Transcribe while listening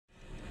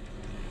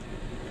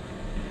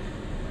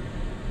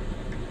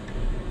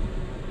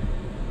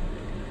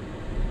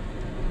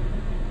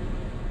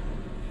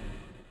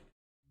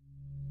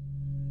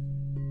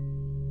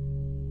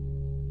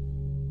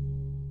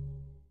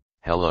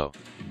Hello.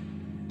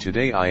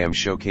 Today I am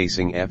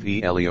showcasing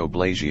FE Elio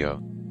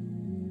Blasio.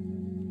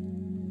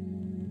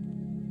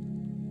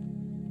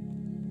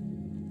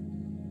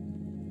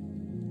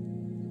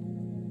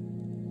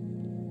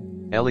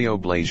 Elio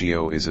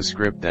Blasio is a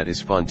script that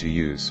is fun to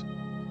use.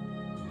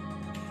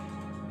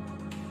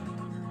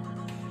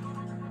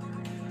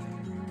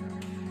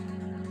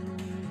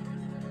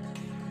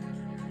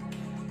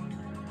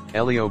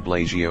 Elio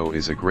Blasio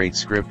is a great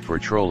script for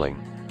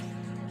trolling.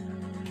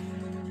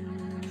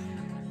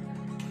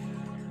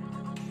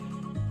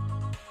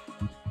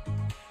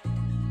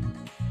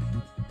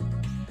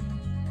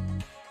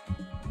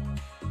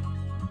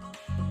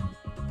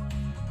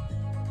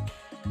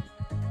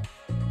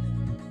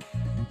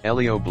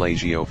 Elio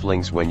Blasio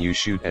flings when you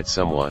shoot at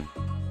someone.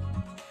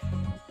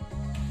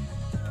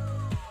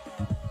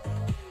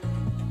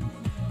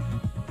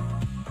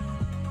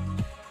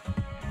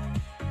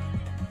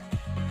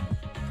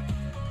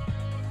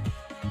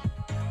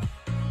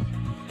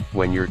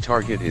 When your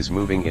target is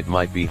moving, it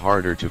might be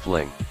harder to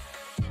fling.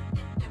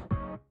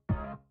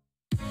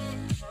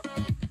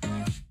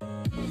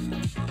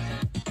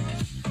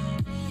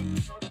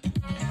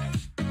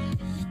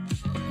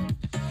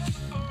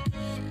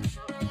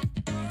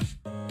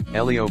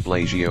 Elio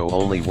Blasio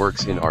only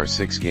works in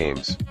R6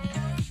 games.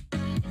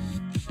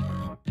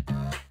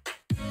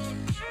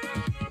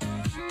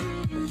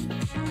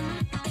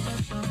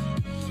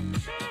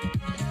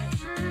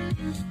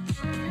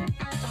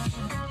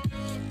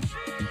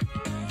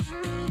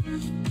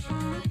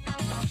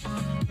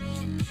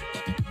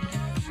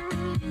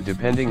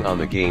 Depending on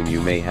the game,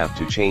 you may have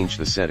to change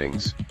the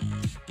settings.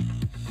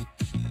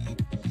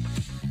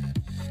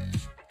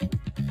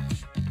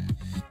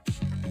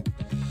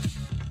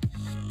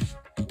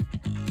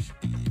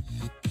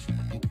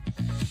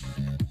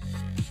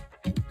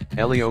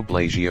 Elio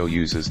Blasio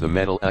uses the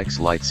Metal X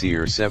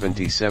Lightseer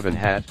 77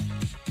 hat.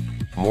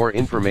 More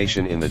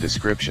information in the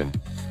description.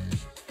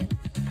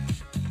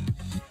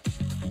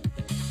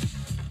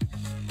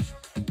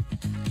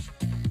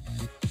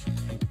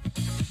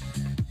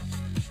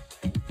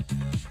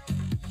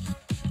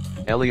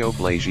 Elio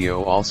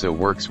Blasio also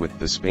works with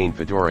the Spain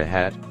Fedora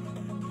hat.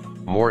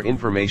 More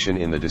information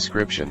in the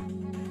description.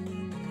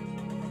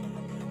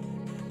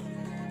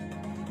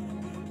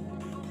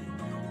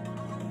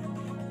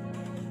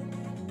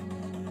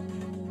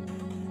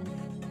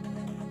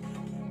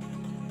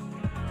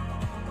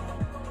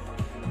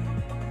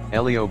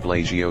 Elio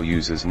Blasio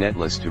uses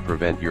netless to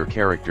prevent your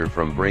character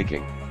from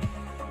breaking.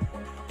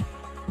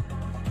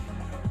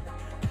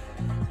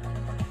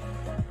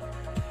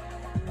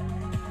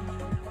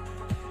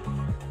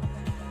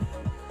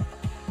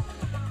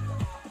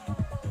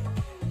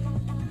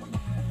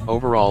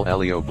 Overall,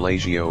 Elio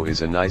Blasio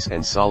is a nice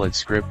and solid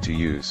script to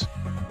use.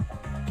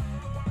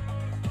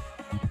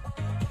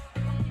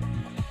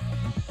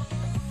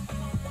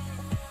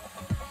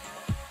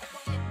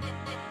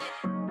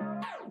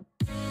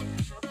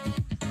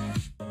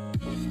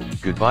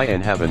 Goodbye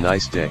and have a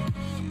nice day.